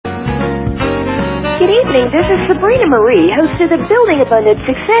evening. This is Sabrina Marie, host of the Building Abundant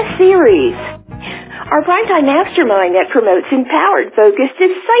Success Series. Our primetime mastermind that promotes empowered, focused,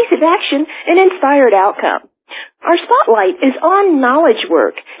 decisive action and inspired outcome. Our spotlight is on knowledge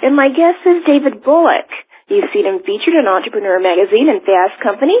work, and my guest is David Bullock. You've seen him featured in Entrepreneur Magazine and Fast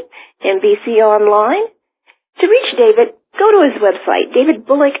Company, NBC Online. To reach David, go to his website,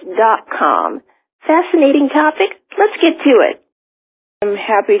 davidbullock.com. Fascinating topic. Let's get to it. I'm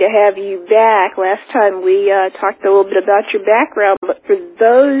happy to have you back. Last time we talked a little bit about your background, but for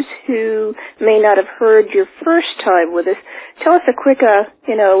those who may not have heard your first time with us, tell us a quick,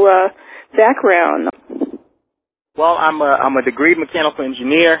 background. Well, I'm a degreed mechanical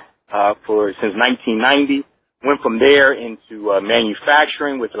engineer since 1990. Went from there into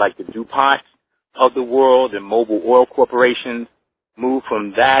manufacturing with like the DuPont of the world and Mobil Oil corporations. Moved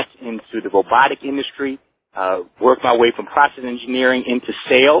from that into the robotic industry. Worked my way from process engineering into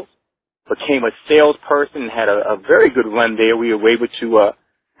sales, became a salesperson, and had a very good run there. We were able to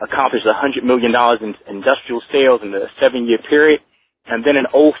accomplish $100 million in industrial sales in a 7-year period. And then in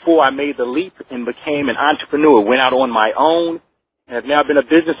 2004, I made the leap and became an entrepreneur, went out on my own, and have now been a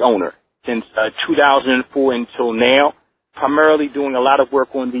business owner since 2004 until now, primarily doing a lot of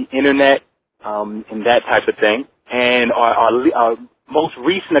work on the Internet and that type of thing. And our most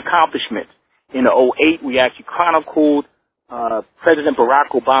recent accomplishments, in 2008, we actually chronicled President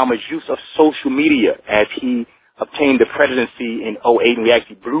Barack Obama's use of social media as he obtained the presidency in 2008, and we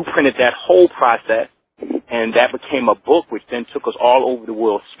actually blueprinted that whole process, and that became a book, which then took us all over the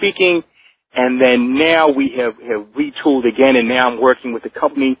world speaking. And then now we have retooled again, and now I'm working with a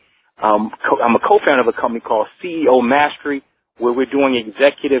company. I'm a co-founder of a company called CEO Mastery, where we're doing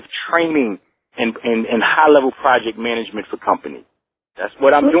executive training and high-level project management for companies. That's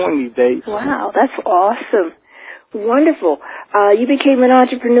what I'm doing these days. Wow, that's awesome. Wonderful. You became an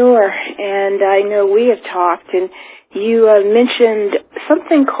entrepreneur, and I know we have talked, and you mentioned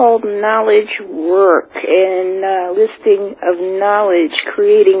something called knowledge work and listing of knowledge,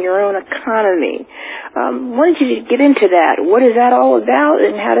 creating your own economy. Why don't you get into that? What is that all about,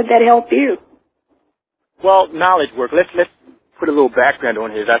 and how did that help you? Well, knowledge work. Let's put a little background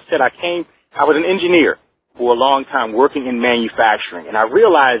on it. As I said, I was an engineer for a long time working in manufacturing, and I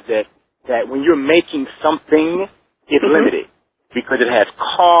realized that when you're making something, it's limited because it has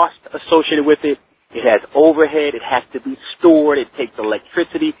cost associated with it. It has overhead. It has to be stored. It takes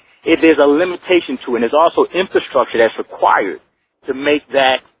electricity. There's a limitation to it. And there's also infrastructure that's required to make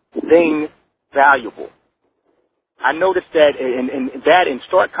that thing valuable. I noticed that in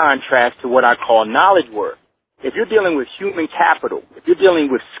stark contrast to what I call knowledge work. If you're dealing with human capital, if you're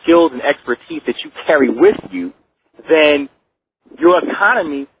dealing with skills and expertise that you carry with you, then your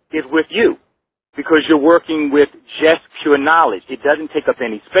economy is with you because you're working with just pure knowledge. It doesn't take up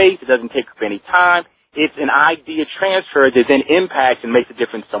any space. It doesn't take up any time. It's an idea transfer that then impacts and makes a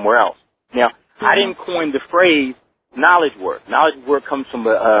difference somewhere else. Now, I didn't coin the phrase knowledge work. Knowledge work comes from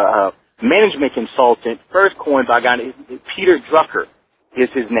a management consultant, first coined by a guy named Peter Drucker. Is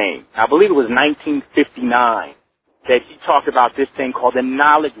his name. I believe it was 1959 that he talked about this thing called the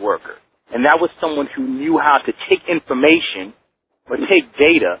knowledge worker. And that was someone who knew how to take information or take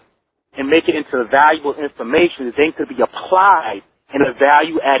data and make it into valuable information that then could be applied in a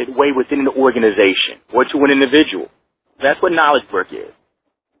value-added way within the organization or to an individual. That's what knowledge work is.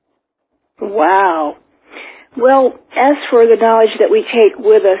 Wow. Well, as for the knowledge that we take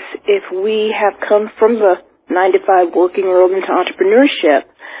with us, if we have come from the 9-to-5 working world into entrepreneurship,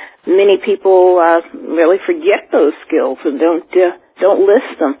 many people really forget those skills and don't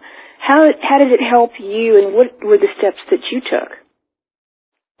list them. How did it help you, and what were the steps that you took?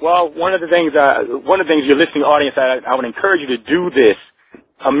 Well, one of the things your listening audience, I would encourage you to do this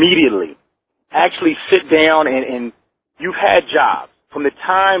immediately. Actually sit down and you've had jobs. From the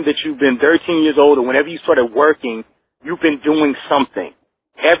time that you've been 13 years old or whenever you started working, you've been doing something.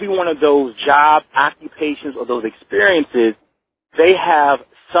 Every one of those job occupations or those experiences, they have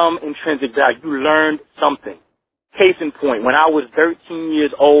some intrinsic value. You learned something. Case in point, when I was 13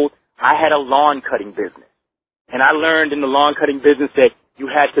 years old, I had a lawn cutting business. And I learned in the lawn cutting business that you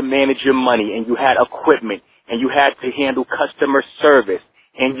had to manage your money and you had equipment and you had to handle customer service.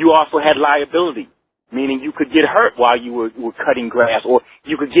 And you also had liability, meaning you could get hurt while you were cutting grass or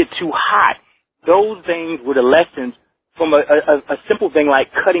you could get too hot. Those things were the lessons from a simple thing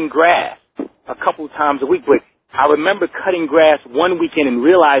like cutting grass a couple of times a week. But I remember cutting grass one weekend and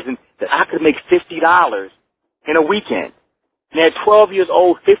realizing that I could make $50 in a weekend. And at 12 years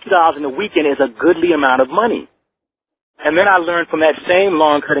old, $50 in a weekend is a goodly amount of money. And then I learned from that same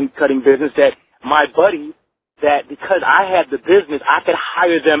lawn cutting business that my buddies, that because I had the business, I could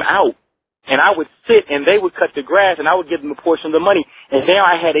hire them out And I would sit and they would cut the grass and I would give them a portion of the money. And now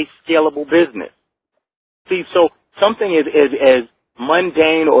I had a scalable business. See, so something as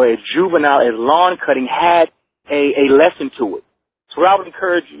mundane or as juvenile as lawn cutting had a lesson to it. So what I would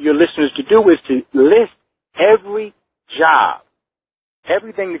encourage your listeners to do is to list every job,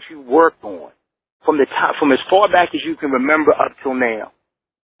 everything that you worked on from as far back as you can remember up till now.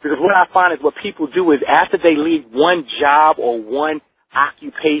 Because what I find is what people do is after they leave one job or one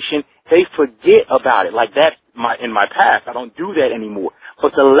occupation, they forget about it. Like that's in my past. I don't do that anymore.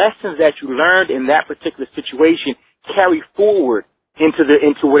 But the lessons that you learned in that particular situation carry forward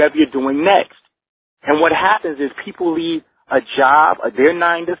into whatever you're doing next. And what happens is people leave a job, their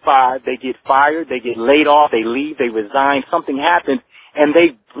 9 to 5, they get fired, they get laid off, they leave, they resign, something happens, and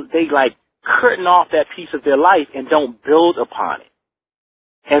they like curtain off that piece of their life and don't build upon it.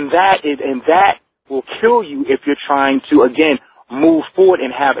 And that will kill you if you're trying to, again, move forward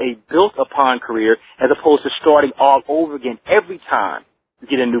and have a built upon career as opposed to starting all over again every time you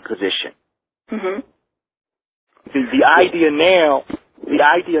get a new position. Mm-hmm. The idea now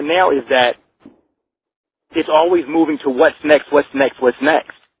is that it's always moving to what's next.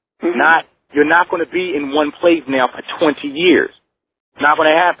 Mm-hmm. You're not going to be in one place now for 20 years. Not going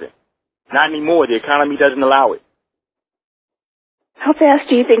to happen. Not anymore. The economy doesn't allow it. How fast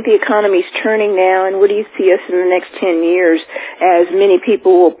do you think the economy's turning now, and what do you see us in the next 10 years as many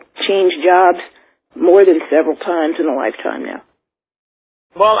people will change jobs more than several times in a lifetime now?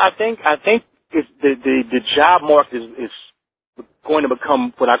 Well, I think it's the job market is going to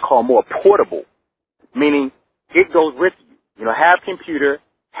become what I call more portable, meaning it goes with you. You know, have computer,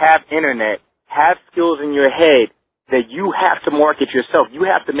 have internet, have skills in your head that you have to market yourself. You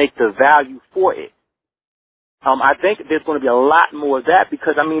have to make the value for it. I think there's going to be a lot more of that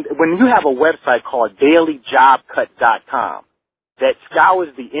because, I mean, when you have a website called dailyjobcut.com that scours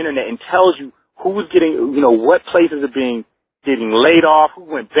the internet and tells you who's getting, you know, what places are getting laid off, who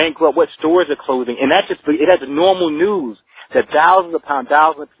went bankrupt, what stores are closing, and it has normal news that thousands upon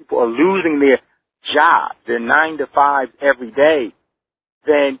thousands of people are losing their jobs, their 9 to 5s every day,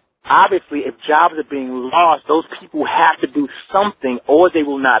 then obviously if jobs are being lost, those people have to do something or they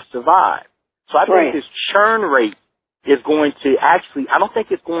will not survive. So I think this churn rate is going to actually, I don't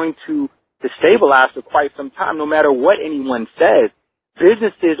think it's going to stabilize for quite some time, no matter what anyone says.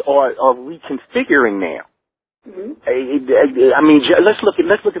 Businesses are reconfiguring now. Mm-hmm. I mean, let's look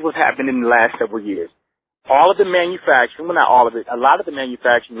at what's happened in the last several years. All of the manufacturing, well, not all of it, a lot of the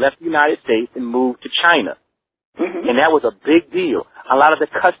manufacturing left the United States and moved to China. Mm-hmm. And that was a big deal. A lot of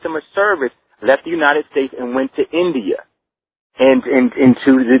the customer service left the United States and went to India and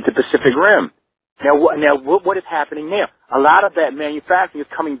into the Pacific Rim. Now what is happening now? A lot of that manufacturing is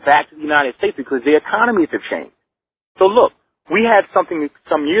coming back to the United States because the economies have changed. So look, we had something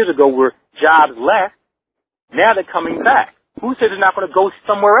some years ago where jobs left. Now they're coming back. Who says they're not going to go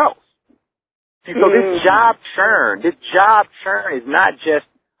somewhere else? See, so this job churn is not just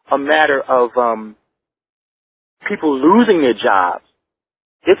a matter of people losing their jobs.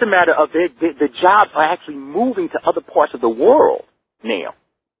 It's a matter of the jobs are actually moving to other parts of the world now.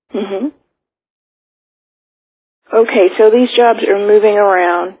 Mm-hmm. Okay, so these jobs are moving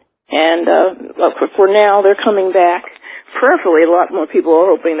around, and for now they're coming back. Prayerfully, a lot more people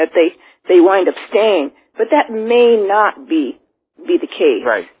are hoping that they wind up staying, but that may not be the case.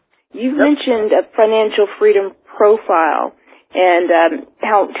 Right. You mentioned a financial freedom profile and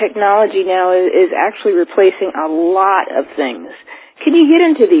how technology now is actually replacing a lot of things. Can you get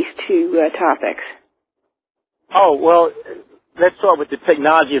into these two topics? Oh, well, let's start with the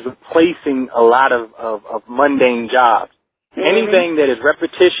technology is replacing a lot of mundane jobs. Mm-hmm. Anything that is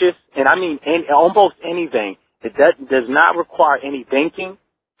repetitious, and I mean almost anything that does not require any thinking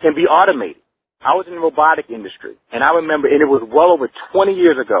can be automated. I was in the robotic industry, and I remember, and it was well over 20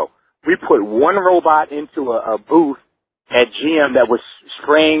 years ago, we put one robot into a booth at GM that was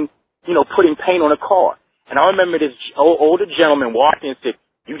spraying, putting paint on a car. And I remember this older gentleman walked in and said,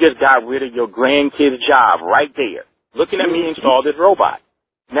 "You just got rid of your grandkid's job right there." Looking at me install this robot.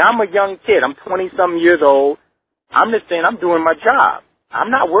 Now I'm a young kid. I'm 20-something years old. I'm just saying I'm doing my job. I'm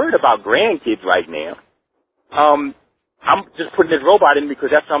not worried about grandkids right now. I'm just putting this robot in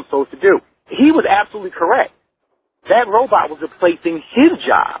because that's what I'm supposed to do. He was absolutely correct. That robot was replacing his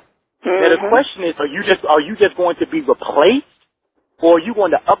job. Mm-hmm. Now the question is, are you just going to be replaced, or are you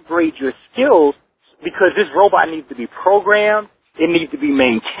going to upgrade your skills because this robot needs to be programmed, it needs to be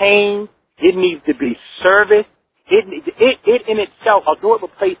maintained, it needs to be serviced. It in itself, although it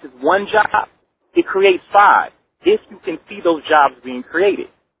replaces one job, it creates 5 if you can see those jobs being created.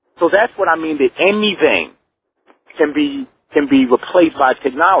 So that's what I mean, that anything can be replaced by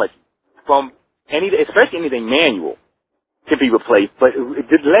technology. from especially anything manual can be replaced, but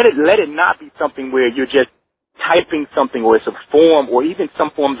let it not be something where you're just typing something or it's a form or even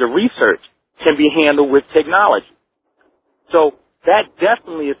some forms of research can be handled with technology. So that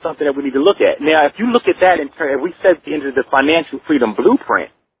definitely is something that we need to look at. Now, if you look at that in terms, we said into the financial freedom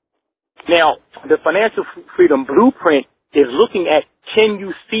blueprint. Now, the financial freedom blueprint is looking at, can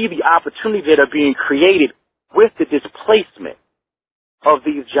you see the opportunities that are being created with the displacement of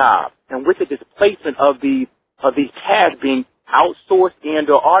these jobs and with the displacement of these tasks being outsourced and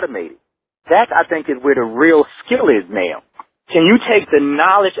or automated? That, I think, is where the real skill is now. Can you take the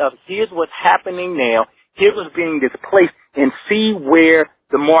knowledge of here's what's happening now, here's what's being displaced, and see where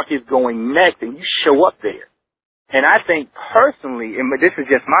the market is going next, and you show up there? And I think personally, and this is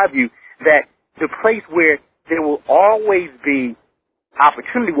just my view, that the place where there will always be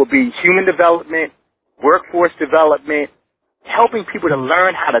opportunity will be human development, workforce development, helping people to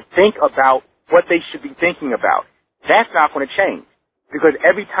learn how to think about what they should be thinking about. That's not going to change, because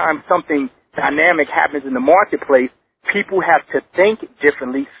every time something dynamic happens in the marketplace, people have to think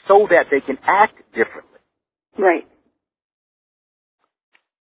differently so that they can act differently. Right.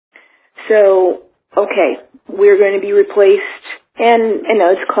 So, okay, we're going to be replaced, and I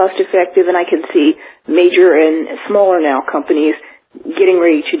know it's cost effective, and I can see major and smaller now companies getting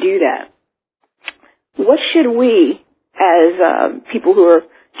ready to do that. What should we, as people who are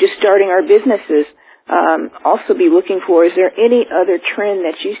just starting our businesses, also be looking for? Is there any other trend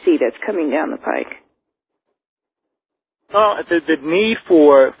that you see that's coming down the pike? Well, the need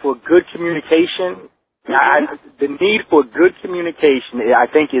for good communication, the need for good communication,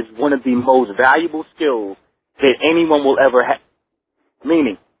 I think, is one of the most valuable skills that anyone will ever have.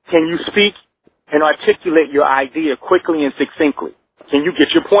 Meaning, can you speak and articulate your idea quickly and succinctly? Can you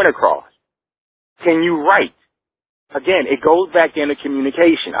get your point across? Can you write? Again, it goes back into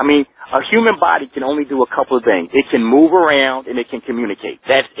communication. I mean, a human body can only do a couple of things. It can move around and it can communicate.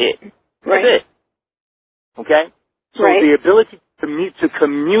 That's it. That's it. Okay? So the ability to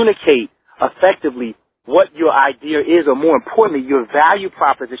communicate effectively what your idea is, or more importantly, your value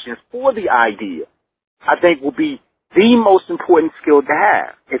proposition for the idea, I think will be the most important skill to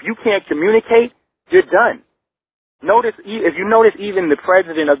have. If you can't communicate, you're done. If you notice, even the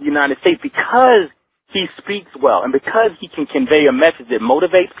President of the United States, because he speaks well and because he can convey a message that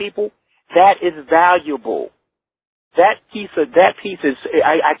motivates people, that is valuable. That piece is,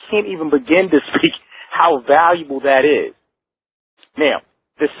 I can't even begin to speak how valuable that is. Now,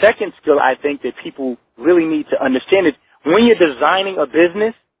 the second skill I think that people really need to understand is when you're designing a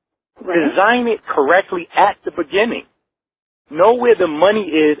business, design it correctly at the beginning. Know where the money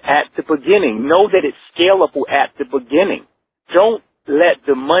is at the beginning. Know that it's scalable at the beginning. Don't let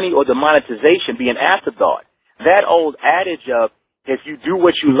the money or the monetization be an afterthought. That old adage of, if you do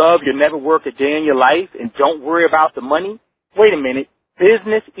what you love, you'll never work a day in your life, and don't worry about the money. Wait a minute.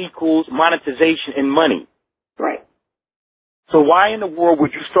 Business equals monetization and money. Right. So why in the world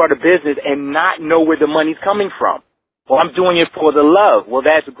would you start a business and not know where the money's coming from? Well, I'm doing it for the love. Well,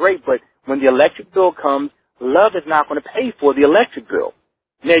 that's great, but when the electric bill comes, love is not going to pay for the electric bill.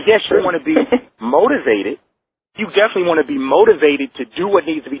 Now, yes, you want to be motivated. You definitely want to be motivated to do what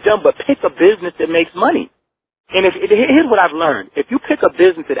needs to be done, but pick a business that makes money. And here's what I've learned. If you pick a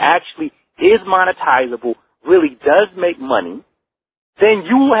business that actually is monetizable, really does make money, then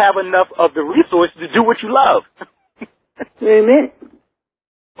you will have enough of the resources to do what you love. Amen.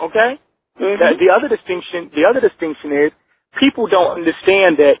 Okay? Mm-hmm. The other distinction is people don't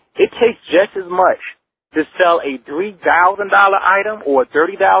understand that it takes just as much to sell a $3,000 item or a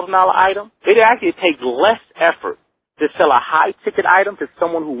 $30,000 item. It actually takes less effort to sell a high-ticket item to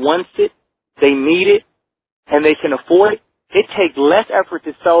someone who wants it, they need it, and they can afford it. It takes less effort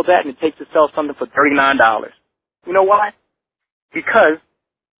to sell that than it takes to sell something for $39. You know why? Because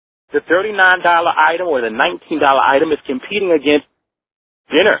the $39 item or the $19 item is competing against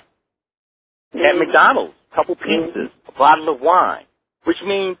dinner at McDonald's, a couple pizzas, a bottle of wine, which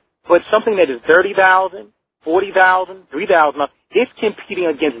means, but something that is $30,000, $40,000, $3,000, it's competing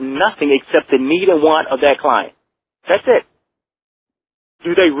against nothing except the need and want of that client. That's it.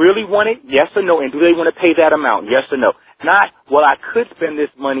 Do they really want it? Yes or no? And do they want to pay that amount? Yes or no? Not, well, I could spend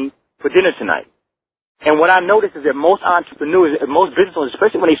this money for dinner tonight. And what I notice is that most entrepreneurs, most business owners,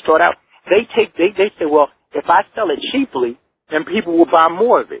 especially when they start out, they say, well, if I sell it cheaply, then people will buy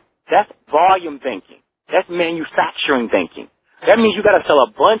more of it. That's volume thinking. That's manufacturing thinking. That means you got to sell a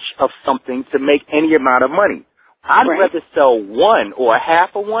bunch of something to make any amount of money. I'd rather sell one or a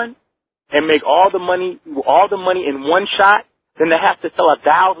half of one and make all the money in one shot than to have to sell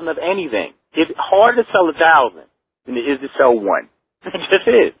 1,000 of anything. It's harder to sell 1,000 than it is to sell one. It just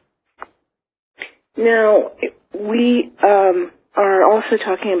is. Now, we are also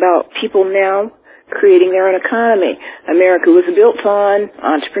talking about people now creating their own economy. America was built on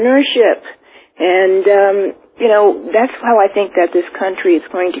entrepreneurship. And, that's how I think that this country is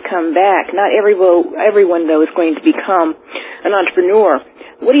going to come back. Not everyone, though, is going to become an entrepreneur.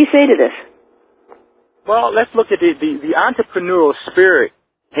 What do you say to this? Well, let's look at the entrepreneurial spirit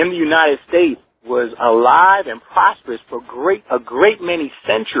in the United States was alive and prosperous for a great many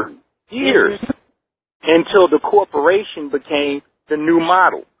centuries, years, until the corporation became the new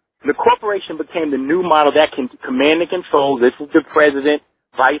model. The corporation became the new model that can command and control. This is the president,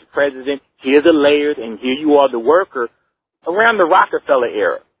 vice president, here are the layers, and here you are, the worker, around the Rockefeller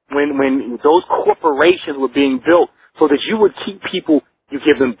era, when those corporations were being built so that you would keep people, you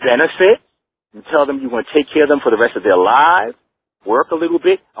give them benefits, you tell them you're going to take care of them for the rest of their lives, work a little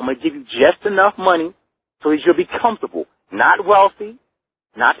bit, I'm going to give you just enough money so that you'll be comfortable, not wealthy,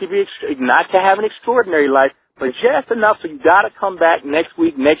 not to have an extraordinary life, but just enough so you got to come back next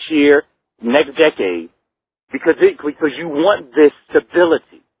week, next year, next decade, because you want this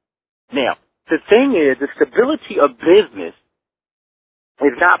stability. Now, the thing is, the stability of business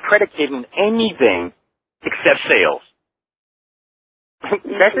is not predicated on anything except sales.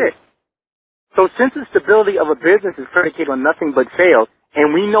 That's it. So since the stability of a business is predicated on nothing but sales,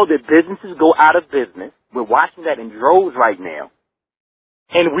 and we know that businesses go out of business, we're watching that in droves right now,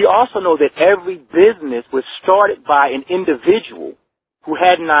 and we also know that every business was started by an individual who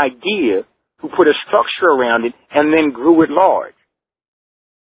had an idea, who put a structure around it, and then grew it large.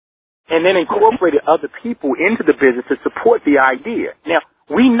 And then incorporated other people into the business to support the idea. Now,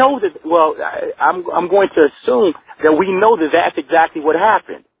 we know that, I'm going to assume that we know that that's exactly what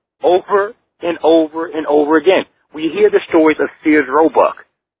happened over and over and over again. We hear the stories of Sears Roebuck,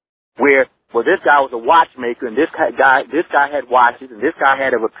 where, this guy was a watchmaker, and this guy had watches, and this guy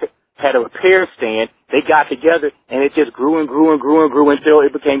had a repair stand. They got together, and it just grew and grew and grew and grew until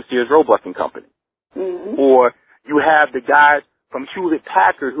it became Sears Roebuck and Company. Mm-hmm. Or you have the guys from Hewlett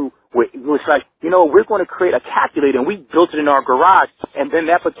Packard who was like, we're going to create a calculator, and we built it in our garage, and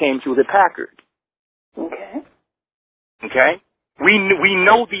then that became Hewlett Packard. Okay? We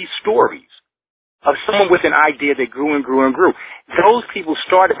know these stories of someone with an idea that grew and grew and grew. Those people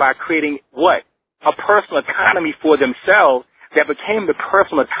started by creating what? A personal economy for themselves that became the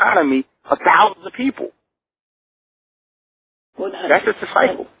personal economy of thousands of people. 100%. That's just a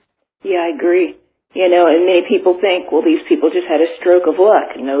cycle. Yeah, I agree. And many people think, these people just had a stroke of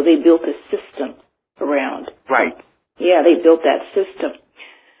luck. They built a system around. Right. Yeah, they built that system.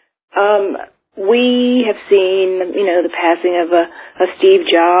 We have seen, the passing of Steve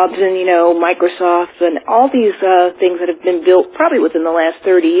Jobs and, Microsoft and all these things that have been built probably within the last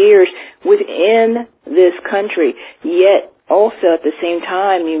 30 years within this country. Yet, also at the same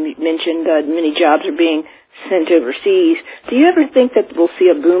time, you mentioned many jobs are being sent overseas. Do you ever think that we'll see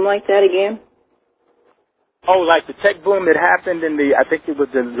a boom like that again? Oh, like the tech boom that happened in I think it was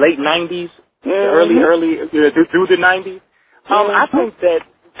the late 90s, early, through the 90s? I think that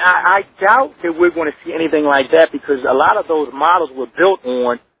I doubt that we're going to see anything like that because a lot of those models were built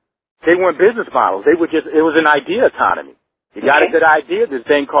on, they weren't business models. It was an idea economy. You got a good idea, this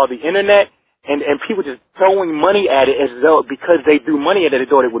thing called the internet, and people just throwing money at it as though because they threw money at it, they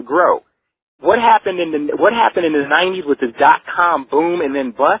thought it would grow. What happened in the 90s with the .com boom and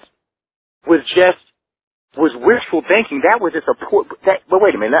then bust was wishful thinking. That was just but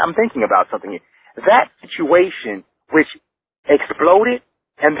wait a minute, I'm thinking about something here. That situation which exploded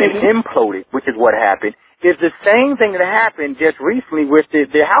and then imploded, which is what happened, is the same thing that happened just recently with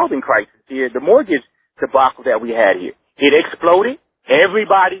the housing crisis here, the mortgage debacle that we had here. It exploded,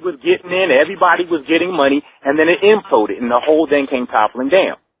 everybody was getting in, everybody was getting money, and then it imploded, and the whole thing came toppling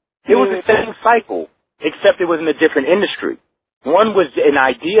down. It was the same cycle, except it was in a different industry. One was an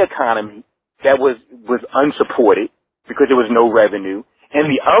idea economy that was unsupported because there was no revenue, and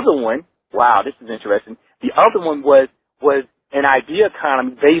the other one, wow, this is interesting, the other one was an idea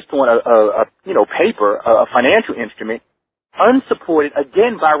economy based on a paper, a financial instrument, unsupported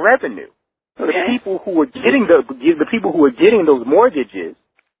again by revenue. Okay. The people who were getting those mortgages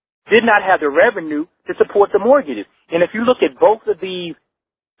did not have the revenue to support the mortgages. And if you look at both of these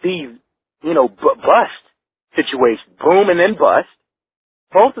bust situations, boom and then bust,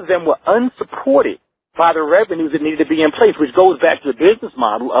 both of them were unsupported by the revenues that needed to be in place, which goes back to the business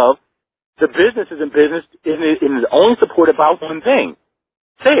model of the businesses in business is only supported by one thing,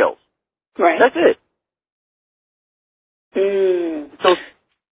 sales. Right. That's it. So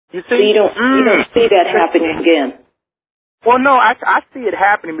you see, you don't see that happening again. Well, no, I see it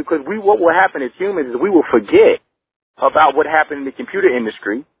happening because what will happen as humans is we will forget about what happened in the computer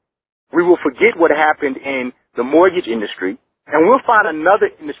industry. We will forget what happened in the mortgage industry, and we'll find another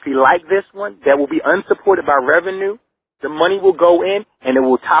industry like this one that will be unsupported by revenue. The money will go in, and it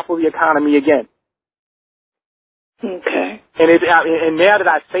will topple the economy again. Okay. And now that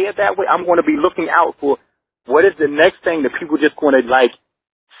I say it that way, I'm going to be looking out for what is the next thing that people just going to, like,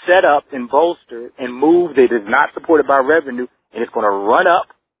 set up and bolster and move that is not supported by revenue, and it's going to run up,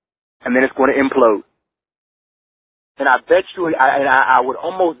 and then it's going to implode. And I bet you, I would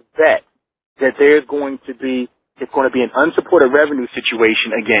almost bet that it's going to be an unsupported revenue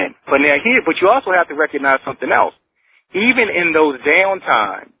situation again. But you also have to recognize something else. Even in those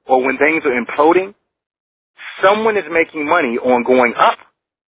downtime or when things are imploding, someone is making money on going up,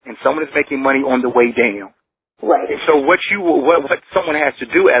 and someone is making money on the way down. Right. And so what someone has to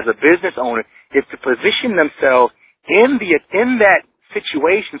do as a business owner is to position themselves in that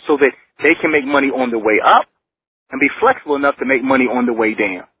situation so that they can make money on the way up and be flexible enough to make money on the way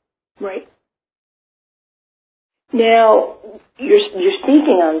down. Right. Now, you're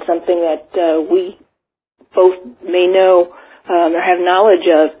speaking on something that we both may know or have knowledge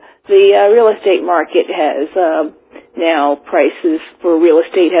of. The real estate market has now prices for real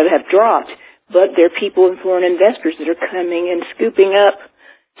estate have dropped, but there are people and foreign investors that are coming and scooping up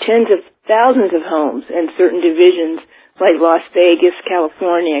tens of thousands of homes in certain divisions like Las Vegas,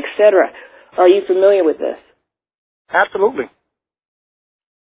 California, etc. Are you familiar with this? Absolutely.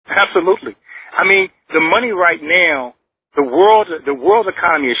 Absolutely. I mean, the money right now, the world's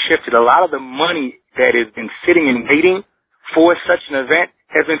economy has shifted. A lot of the money that has been sitting and waiting for such an event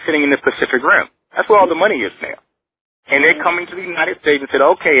has been sitting in the Pacific Rim. That's where all the money is now. And they're coming to the United States and said,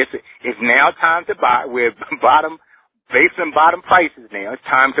 okay, it's now time to buy. We're based on bottom prices now. It's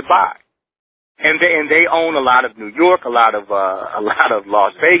time to buy. And they own a lot of New York, a lot of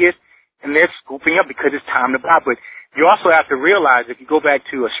Las Vegas, and they're scooping up because it's time to buy. But you also have to realize, if you go back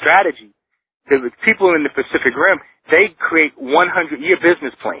to a strategy, the people in the Pacific Rim, they create 100-year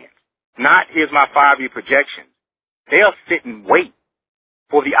business plans. Not, here's my 5-year projection. They'll sit and wait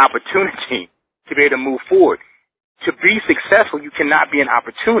for the opportunity to be able to move forward. To be successful, you cannot be an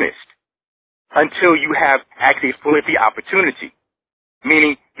opportunist until you have actually exploited the opportunity.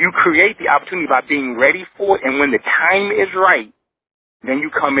 Meaning, you create the opportunity by being ready for it, and when the time is right, then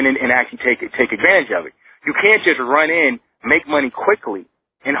you come in and actually take advantage of it. You can't just run in, make money quickly,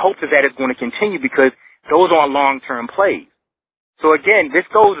 and hope that is going to continue, because those aren't long-term plays. So again, this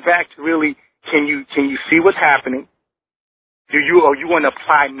goes back to really, can you see what's happening? Do you want to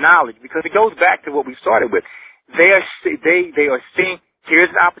apply knowledge? Because it goes back to what we started with. They are seeing, here's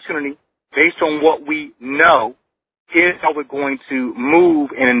an opportunity based on what we know. Here's how we're going to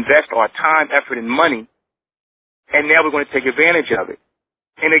move and invest our time, effort, and money. And now we're going to take advantage of it.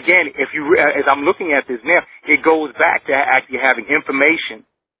 And again, as I'm looking at this now, it goes back to actually having information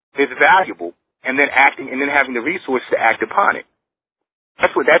that's valuable, and then acting, and then having the resources to act upon it.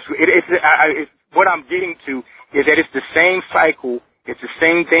 What I'm getting to is that it's the same cycle, it's the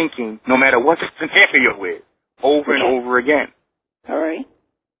same thinking, no matter what the scenario is, over and over again. All right.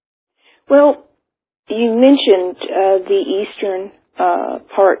 Well, you mentioned the eastern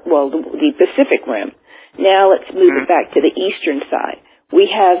the Pacific Rim. Now let's move it back to the eastern side. We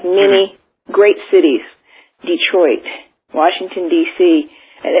have many great cities, Detroit, Washington, D.C.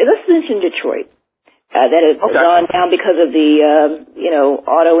 Let's mention Detroit. That has gone down because of the,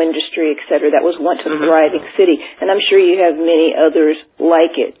 auto industry, et cetera. That was once a thriving city. And I'm sure you have many others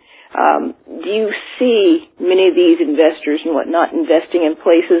like it. Do you see many of these investors and whatnot investing in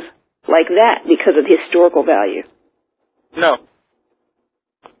places like that because of historical value? No.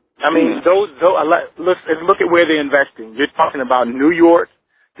 I mean, let's look at where they're investing. You're talking about New York.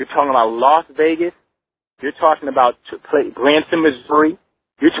 You're talking about Las Vegas. You're talking about Branson, Missouri.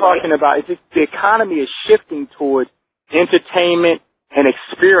 You're talking about the economy is shifting towards entertainment and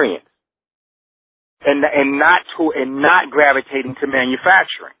experience, and not gravitating to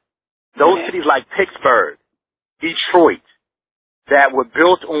manufacturing. Those cities like Pittsburgh, Detroit, that were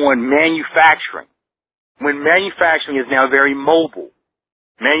built on manufacturing. When manufacturing is now very mobile,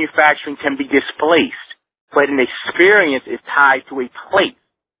 manufacturing can be displaced, but an experience is tied to a place.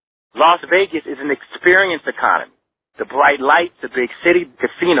 Las Vegas is an experience economy. The bright lights, the big city,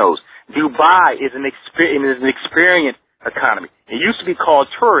 casinos. Dubai is an experience economy. It used to be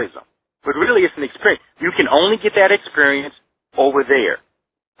called tourism, but really it's an experience. You can only get that experience over there.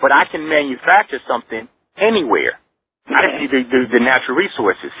 But I can manufacture something anywhere. I just need the natural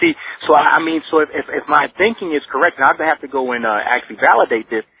resources. See, so if my thinking is correct, and I have to go and actually validate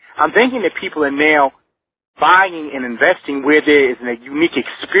this, I'm thinking that people are now buying and investing where there is a unique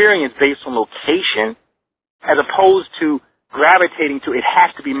experience based on location, as opposed to gravitating to it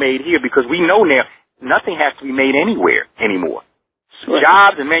has to be made here because we know now nothing has to be made anywhere anymore. Right.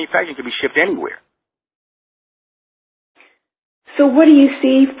 Jobs and manufacturing can be shipped anywhere. So what do you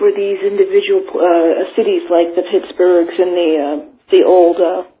see for these individual cities like the Pittsburghs and the old,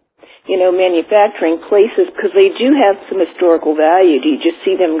 manufacturing places? Because they do have some historical value. Do you just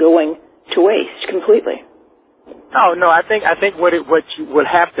see them going to waste completely? Oh no, I think what will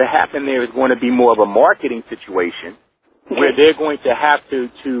have to happen there is going to be more of a marketing situation where they're going to have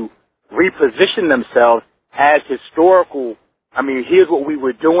to reposition themselves as historical. I mean, here's what we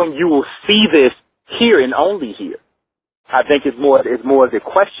were doing. You will see this here and only here. I think it's more of the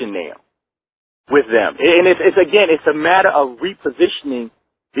question now with them. And it's a matter of repositioning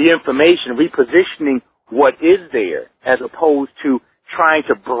the information, repositioning what is there as opposed to trying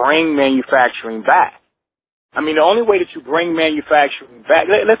to bring manufacturing back. I mean, the only way that you bring manufacturing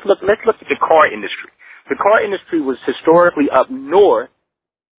back, let's look at the car industry. The car industry was historically up north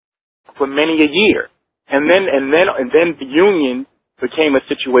for many a year. And then the union became a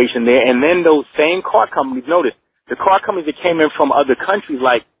situation there, and then those same car companies, notice, the car companies that came in from other countries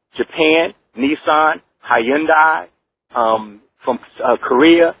like Japan, Nissan, Hyundai, from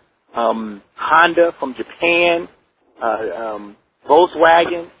Korea, Honda from Japan,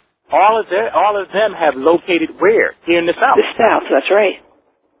 Volkswagen, all of them have located where? Here in the South. The South, that's right.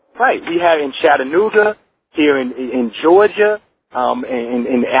 Right. We have in Chattanooga, here in Georgia,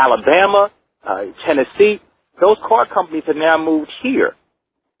 in Alabama, Tennessee. Those car companies have now moved here.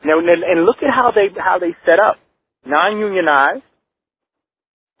 Now, and look at how they set up. Non-unionized,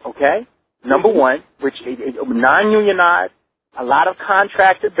 okay, number one, which non-unionized, a lot of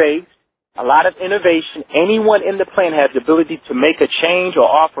contractor-based, a lot of innovation. Anyone in the plant has the ability to make a change or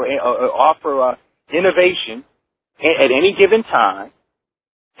offer innovation at any given time.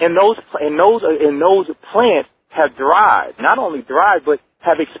 And those plants have thrived, not only thrived, but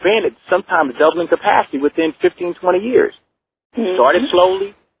have expanded, sometimes doubling capacity within 15, 20 years. Started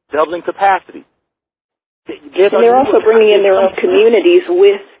slowly, doubling capacity. And they're also bringing in their own communities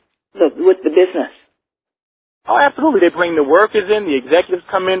with the business. Oh, absolutely. They bring the workers in. The executives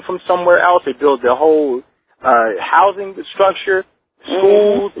come in from somewhere else. They build their whole housing structure,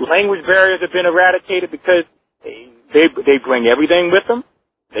 schools, language barriers have been eradicated because they bring everything with them.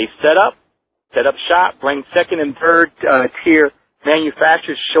 They set up shop, bring second and third tier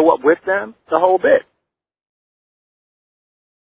manufacturers, show up with them, the whole bit.